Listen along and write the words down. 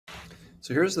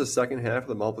So here's the second half of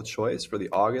the multiple choice for the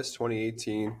August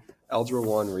 2018 Algebra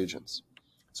 1 Regents.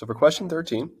 So for question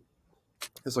 13,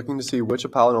 it's looking to see which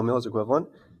polynomial is equivalent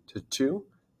to 2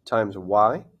 times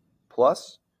y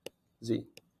plus z.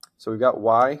 So we've got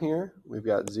y here, we've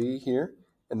got z here,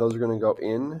 and those are going to go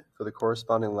in for the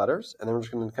corresponding letters. And then we're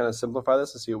just going to kind of simplify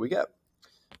this and see what we get.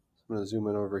 So I'm going to zoom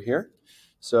in over here.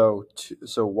 So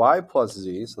y plus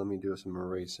z, so let me do some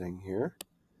erasing here.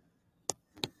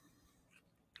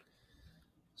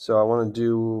 So I'm going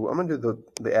to do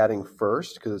the adding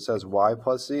first because it says y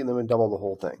plus z, and then we double the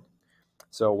whole thing.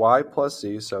 So y plus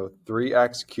z, so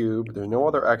 3x cubed. There's no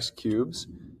other x cubes,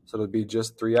 so it'll be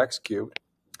just 3x cubed.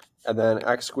 And then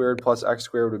x squared plus x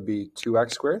squared would be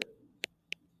 2x squared.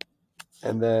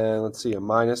 And then let's see, a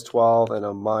minus 12 and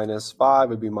a minus 5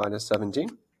 would be minus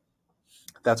 17.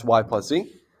 That's y plus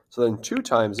z. So then 2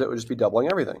 times it would just be doubling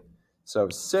everything. So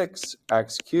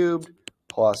 6x cubed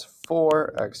plus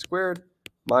 4x squared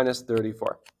minus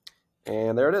 34.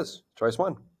 And there it is, choice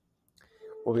 1.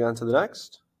 Moving on to the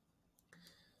next.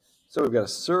 So we've got a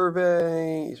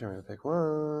survey. Each one to pick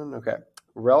one. Okay.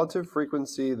 Relative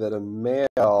frequency that a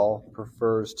male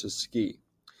prefers to ski.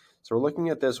 So we're looking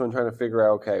at this one trying to figure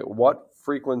out, okay, what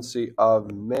frequency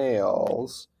of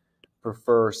males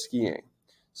prefer skiing?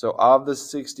 So of the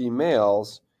 60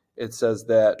 males, it says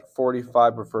that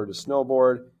 45 prefer to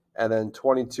snowboard, and then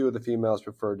 22 of the females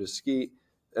prefer to ski.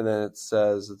 And then it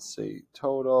says, let's see,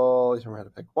 total, each one had to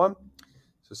pick one.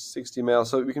 So 60 males.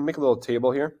 So we can make a little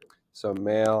table here. So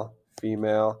male,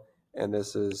 female, and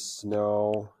this is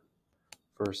snow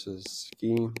versus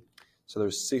ski. So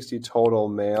there's 60 total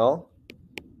male.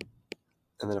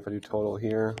 And then if I do total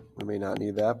here, we may not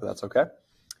need that, but that's okay.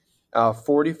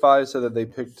 45 said that they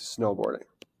picked snowboarding.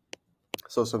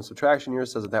 So some subtraction here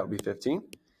says that would be 15.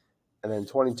 And then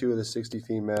 22 of the 60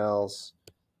 females,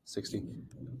 60,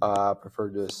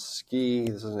 preferred to ski.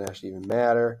 This doesn't actually even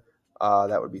matter.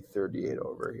 That would be 38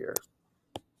 over here.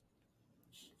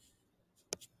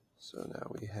 So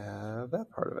now we have that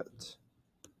part of it.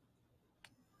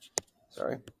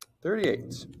 Sorry,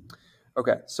 38.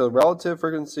 Okay, so relative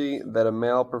frequency that a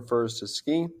male prefers to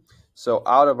ski. So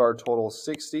out of our total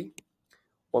 60,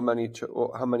 how many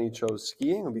chose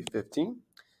skiing? It would be 15.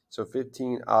 So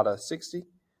 15 out of 60.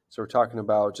 So we're talking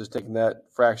about just taking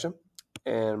that fraction.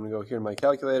 And I'm going to go here to my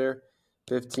calculator.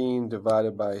 15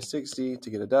 divided by 60 to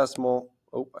get a decimal.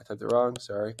 Oh, I typed it wrong.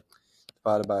 Sorry.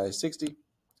 Divided by 60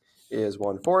 is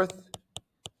 1/4,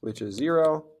 which is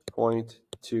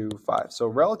 0.25. So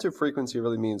relative frequency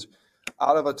really means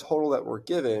out of a total that we're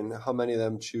given, how many of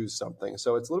them choose something.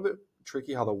 So it's a little bit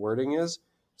tricky how the wording is.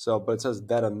 But it says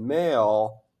that a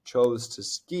male chose to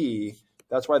ski.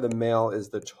 That's why the male is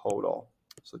the total.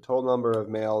 So the total number of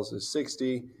males is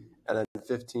 60, and then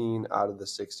 15 out of the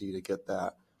 60 to get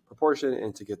that proportion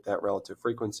and to get that relative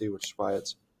frequency, which is why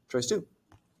it's choice 2.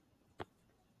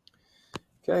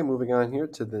 Okay, moving on here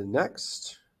to the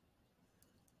next.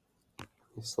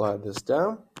 Let me slide this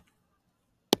down.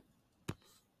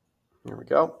 Here we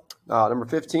go. Number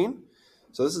 15.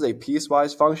 So this is a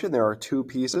piecewise function. There are 2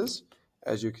 pieces,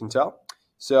 as you can tell.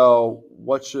 So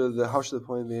how should the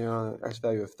point be on x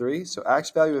value of 3? So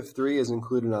x value of 3 is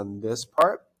included on this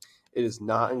part. It is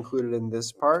not included in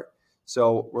this part.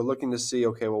 So we're looking to see,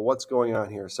 okay, well, what's going on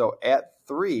here? So at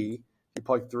 3, you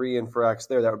plug 3 in for x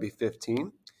there, that would be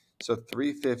 15. So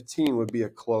 315 would be a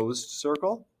closed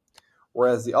circle,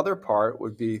 whereas the other part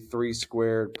would be 3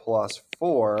 squared plus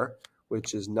 4,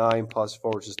 which is 9 plus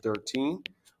 4, which is 13.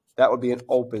 That would be an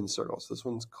open circle. So this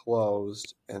one's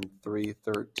closed, and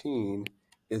 313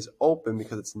 is open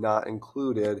because it's not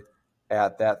included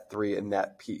at that 3 in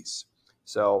that piece.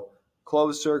 So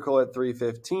closed circle at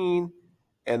 315,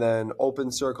 and then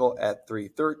open circle at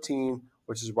 313,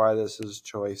 which is why this is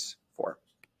choice 4.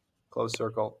 Closed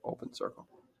circle, open circle.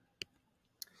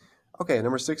 Okay,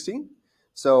 number 16.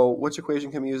 So which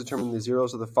equation can we use to determine the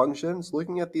zeros of the functions?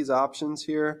 Looking at these options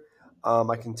here,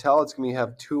 I can tell it's going to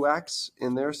have 2x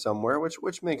in there somewhere,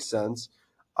 which makes sense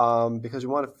because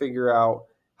we want to figure out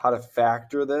how to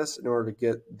factor this in order to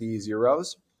get the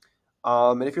zeros.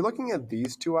 And if you're looking at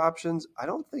these 2 options, I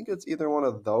don't think it's either one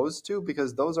of those 2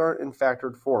 because those aren't in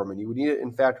factored form, and you would need it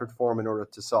in factored form in order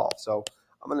to solve. So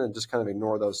I'm going to just kind of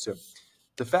ignore those 2.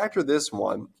 To factor this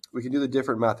one, we can do the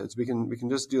different methods. We can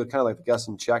just do kind of like the guess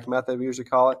and check method we usually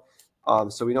call it.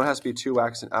 So we know it has to be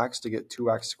 2x and x to get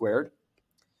 2x squared.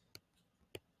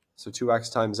 So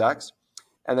 2x times x.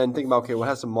 And then think about, okay, what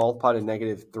has to multiply to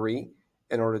 -3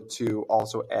 in order to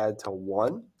also add to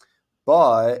 1?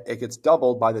 But it gets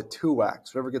doubled by the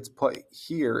 2x. Whatever gets put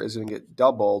here is going to get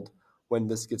doubled when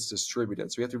this gets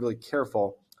distributed. So we have to be really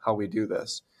careful how we do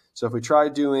this. So if we try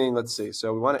doing, let's see,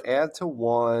 so we want to add to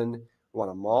 1, we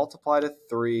want to multiply to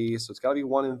 3, so it's got to be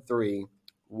 1 and 3.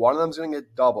 One of them is going to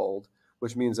get doubled,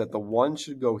 which means that the 1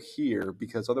 should go here,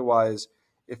 because otherwise,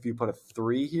 if you put a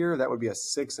 3 here, that would be a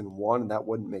 6 and 1, and that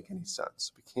wouldn't make any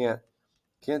sense. We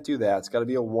can't do that. It's got to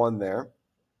be a 1 there,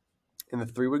 and the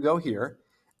 3 would go here.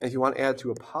 And if you want to add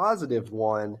to a positive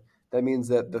 1, that means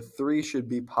that the 3 should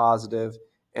be positive,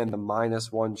 and the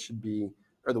minus 1 should be,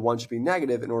 or the 1 should be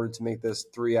negative in order to make this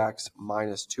 3x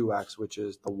minus 2x, which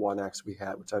is the 1x we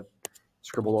had, which I've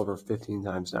scribbled over 15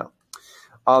 times now.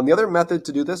 The other method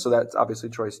to do this, so that's obviously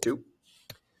choice 2.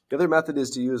 The other method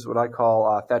is to use what I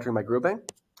call factoring by grouping.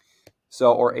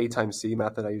 So, or A times C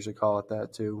method, I usually call it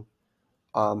that too.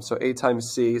 So A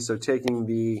times C, so taking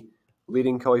the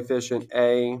leading coefficient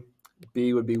A,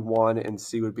 B would be 1, and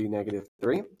C would be negative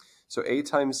 3. So A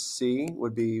times C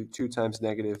would be 2 times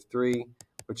negative 3,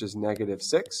 which is negative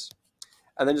 6.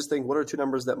 And then just think, what are two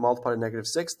numbers that multiply to negative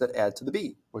 6 that add to the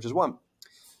B, which is 1?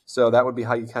 So that would be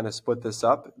how you kind of split this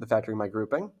up, the factoring by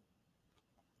grouping.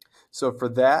 So for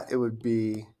that, it would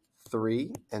be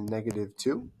 3 and negative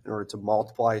 2 in order to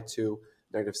multiply to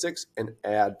negative 6 and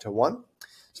add to 1.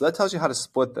 So that tells you how to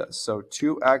split this. So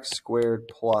 2x squared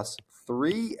plus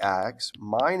 3x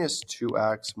minus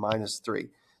 2x minus 3.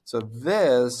 So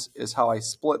this is how I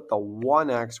split the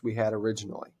 1x we had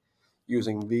originally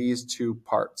using these two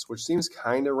parts, which seems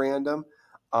kind of random,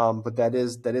 but that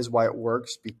is why it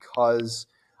works, because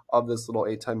of this little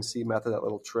A times C method. That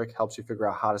little trick helps you figure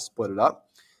out how to split it up,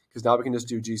 because now we can just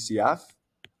do GCF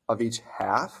of each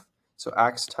half. So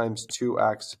x times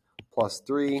 2x plus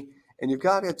 3. And you've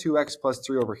got to get 2x plus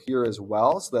 3 over here as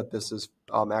well, so that this is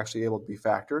actually able to be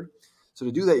factored. So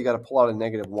to do that, you got to pull out a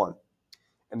negative 1.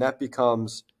 And that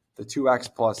becomes the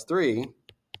 2x plus 3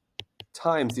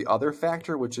 times the other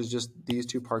factor, which is just these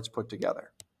two parts put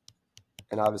together.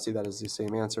 And obviously that is the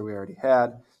same answer we already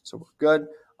had, so we're good.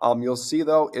 You'll see,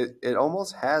 though, it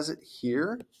almost has it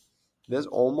here. This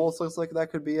almost looks like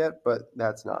that could be it, but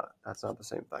that's not. That's not the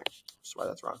same thing, which is why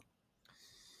that's wrong.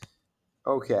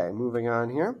 Okay, moving on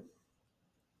here.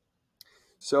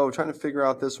 So trying to figure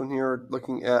out this one here,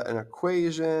 looking at an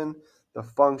equation. The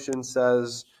function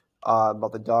says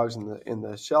about the dogs in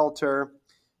the shelter,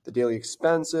 the daily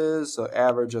expenses, so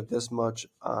average of this much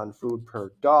on food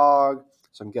per dog.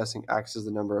 So I'm guessing X is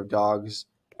the number of dogs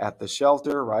at the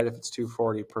shelter, right? If it's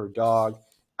 $2.40 per dog,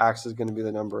 X is going to be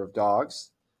the number of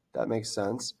dogs. That makes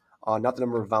sense. Not the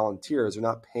number of volunteers. They're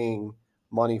not paying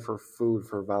money for food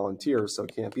for volunteers, so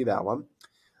it can't be that one.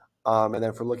 And then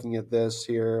if we're looking at this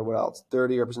here, what else?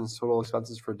 30 represents total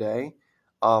expenses per day.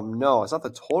 No, it's not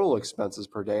the total expenses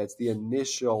per day. It's the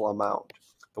initial amount.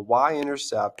 The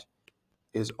y-intercept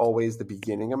is always the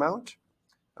beginning amount.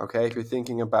 Okay, if you're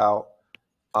thinking about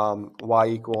y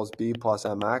equals b plus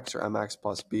mx or mx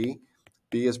plus b,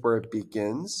 b is where it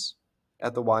begins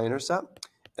at the y-intercept.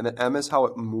 And then m is how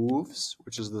it moves,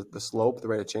 which is the slope, the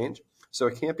rate of change. So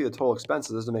it can't be the total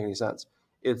expenses. It doesn't make any sense.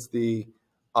 It's the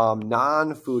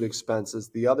non-food expenses,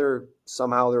 the other,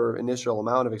 somehow their initial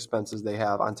amount of expenses they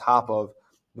have on top of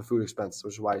the food expenses,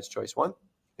 which is why it's choice 1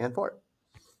 and 4.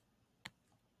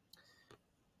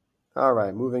 All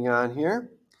right, moving on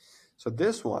here. So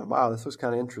this one, wow, this looks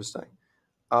kind of interesting.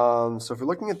 So if you're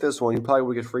looking at this one, you probably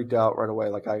would get freaked out right away,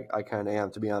 like I kind of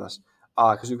am, to be honest,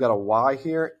 because we've got a y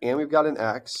here, and we've got an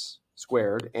x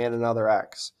squared and another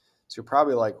x. So you're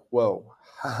probably like, whoa,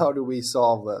 how do we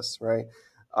solve this, right?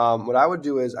 What I would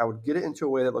do is I would get it into a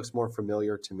way that looks more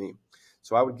familiar to me.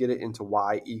 So I would get it into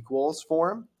y equals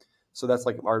form. So that's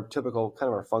like our typical kind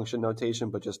of our function notation,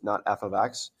 but just not f of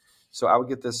x. So I would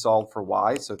get this solved for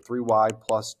y. So 3y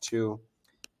plus 2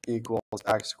 equals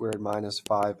x squared minus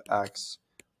 5x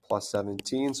plus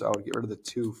 17. So I would get rid of the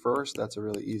 2 first. That's a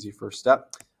really easy first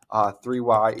step.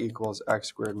 3y equals x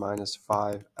squared minus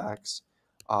 5x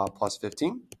plus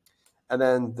 15. And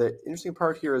then the interesting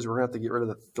part here is we're going to have to get rid of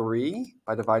the 3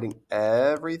 by dividing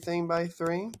everything by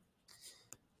 3,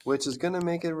 which is going to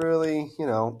make it really,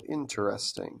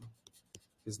 interesting.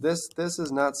 Because this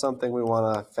is not something we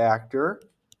want to factor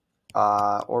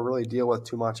or really deal with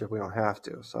too much if we don't have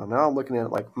to. So now I'm looking at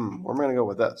it like, where am I going to go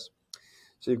with this?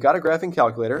 So you've got a graphing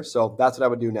calculator, so that's what I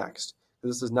would do next.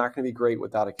 This is not going to be great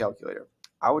without a calculator.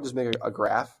 I would just make a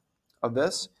graph of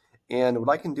this, and what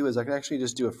I can do is I can actually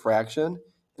just do a fraction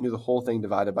and do the whole thing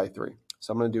divided by 3.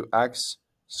 So I'm going to do x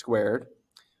squared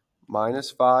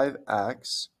minus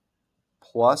 5x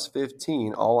plus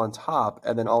 15 all on top,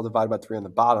 and then all divided by 3 on the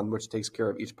bottom, which takes care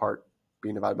of each part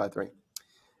being divided by 3.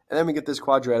 And then we get this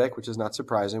quadratic, which is not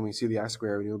surprising. We see the x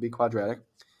squared, we knew it would be quadratic.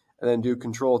 And then do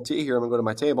control T here. I'm going to go to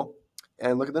my table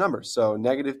and look at the numbers. So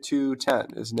negative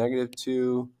 210 is negative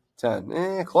 210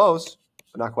 10. Close,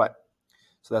 but not quite.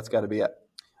 So that's got to be it.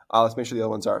 Let's make sure the other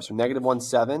ones are. So -1,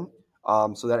 7.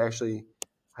 So that actually,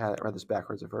 I read this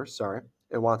backwards at first, sorry.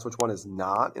 It wants which one is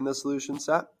not in the solution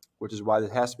set, which is why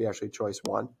it has to be actually choice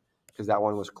 1, because that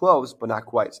one was close, but not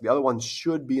quite. So the other one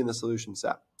should be in the solution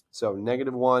set. So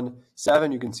 -1,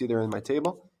 7, you can see there in my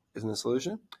table, is in the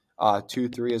solution. 2,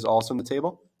 3 is also in the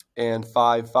table. And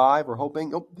 5, 5, we're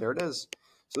hoping, oh, there it is.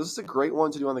 So this is a great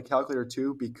one to do on the calculator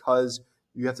too, because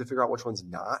you have to figure out which one's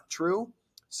not true.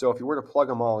 So if you were to plug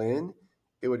them all in,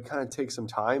 it would kind of take some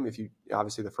time. If you,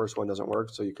 obviously the first one doesn't work,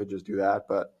 so you could just do that.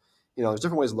 But there's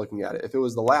different ways of looking at it. If it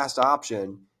was the last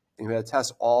option and you had to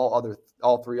test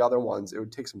all 3 other ones, it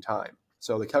would take some time.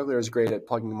 So the calculator is great at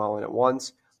plugging them all in at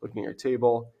once, looking at your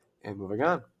table, and moving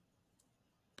on.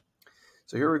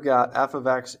 So here we've got f of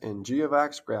x and g of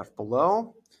x graphed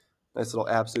below. Nice little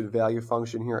absolute value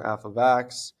function here, f of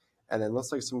x. And then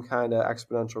looks like some kind of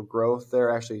exponential growth there,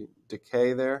 actually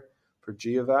decay there for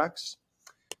g of x.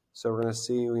 So we're going to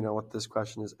see, what this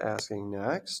question is asking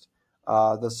next.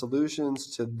 The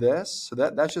solutions to this, so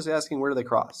that's just asking where do they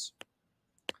cross?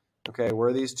 Okay,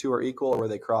 where these two are equal or where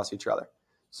they cross each other.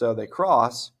 So they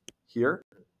cross here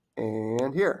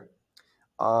and here.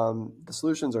 The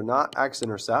solutions are not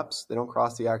x-intercepts. They don't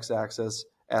cross the x-axis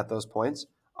at those points.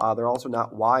 They're also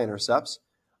not y-intercepts.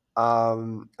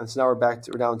 And so now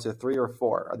we're down to 3 or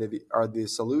 4. Are the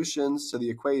solutions to the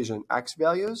equation x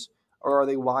values or are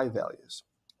they y values?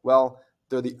 Well,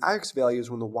 they're the x values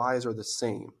when the y's are the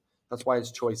same. That's why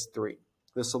it's choice 3.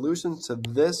 The solutions to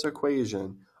this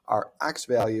equation are x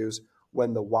values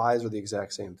when the y's are the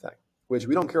exact same thing, which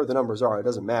we don't care what the numbers are. It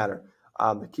doesn't matter.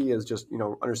 The key is just,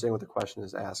 understanding what the question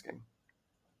is asking.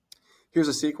 Here's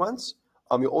a sequence.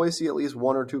 You'll always see at least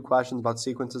 1 or 2 questions about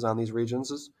sequences on these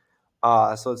Regents.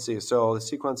 So let's see. So the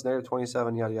sequence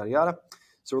 -27, yada, yada, yada.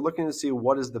 So we're looking to see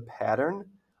what is the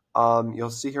pattern. You'll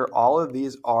see here all of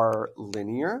these are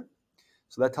linear.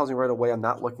 So that tells me right away I'm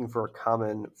not looking for a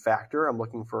common factor. I'm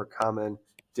looking for a common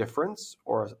difference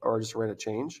or just a rate of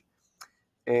change.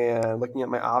 And looking at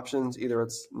my options, either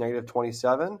it's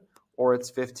 -27 or it's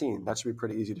 15. That should be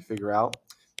pretty easy to figure out.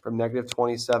 From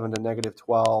 -27 to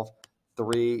 -12,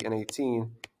 3, and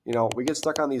 18. We get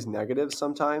stuck on these negatives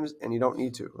sometimes, and you don't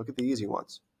need to. Look at the easy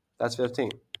ones. That's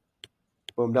 15.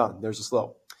 Boom, done. There's a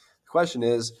slope. The question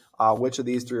is, which of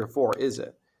these 3 or 4 is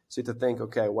it? So you have to think,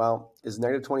 okay, well, is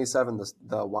 -27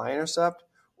 the y-intercept,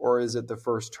 or is it the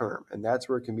first term? And that's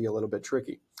where it can be a little bit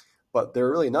tricky. But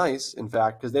they're really nice, in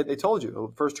fact, because they told you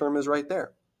the first term is right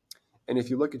there. And if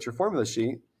you look at your formula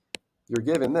sheet, you're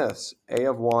given this, a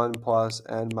of 1 plus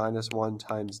n minus 1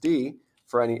 times d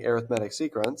for any arithmetic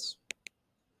sequence.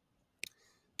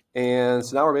 And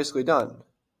so now we're basically done.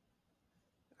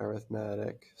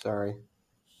 Arithmetic, sorry.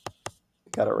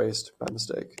 Got it erased by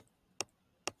mistake.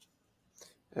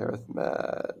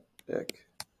 Arithmetic,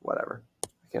 whatever.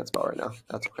 I can't spell right now.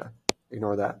 That's okay.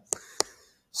 Ignore that.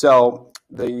 So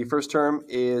the first term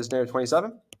is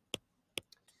 -27.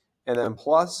 And then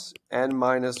plus n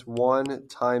minus 1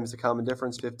 times the common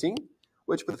difference, 15,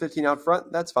 which put the 15 out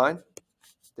front, that's fine.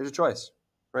 There's a choice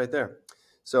right there.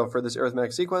 So for this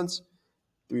arithmetic sequence,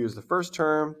 we use the first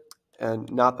term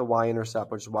and not the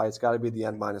y-intercept, which is why it's got to be the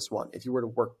n minus 1. If you were to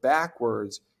work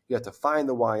backwards, you have to find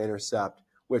the y-intercept,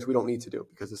 which we don't need to do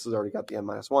because this has already got the n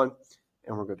minus 1,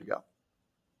 and we're good to go.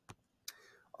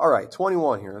 All right,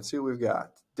 21 here. Let's see what we've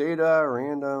got. Data,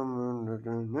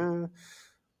 random,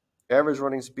 average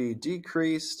running speed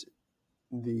decreased,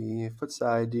 the foot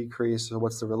size decreased. So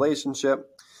what's the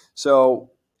relationship?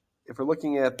 So if we're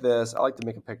looking at this, I like to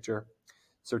make a picture.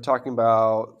 So we're talking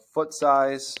about foot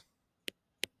size,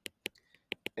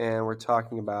 and we're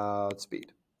talking about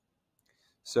speed.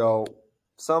 So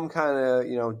some kind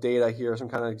of data here, some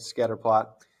kind of scatter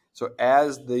plot. So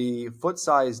as the foot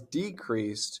size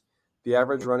decreased, the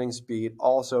average running speed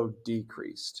also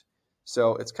decreased.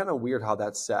 So it's kind of weird how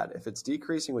that's said. If it's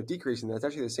decreasing with decreasing, that's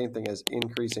actually the same thing as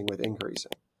increasing with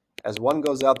increasing. As one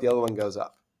goes up, the other one goes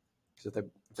up. So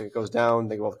if it goes down,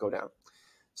 they both go down.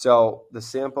 So the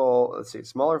sample, let's see,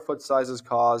 smaller foot sizes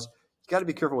cause, you got to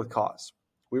be careful with cause.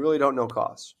 We really don't know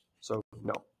cause. So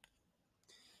no.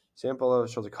 Sample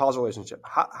shows a causal relationship.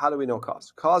 How do we know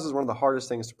cause? Cause is one of the hardest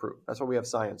things to prove. That's what we have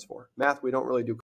science for. Math, we don't really do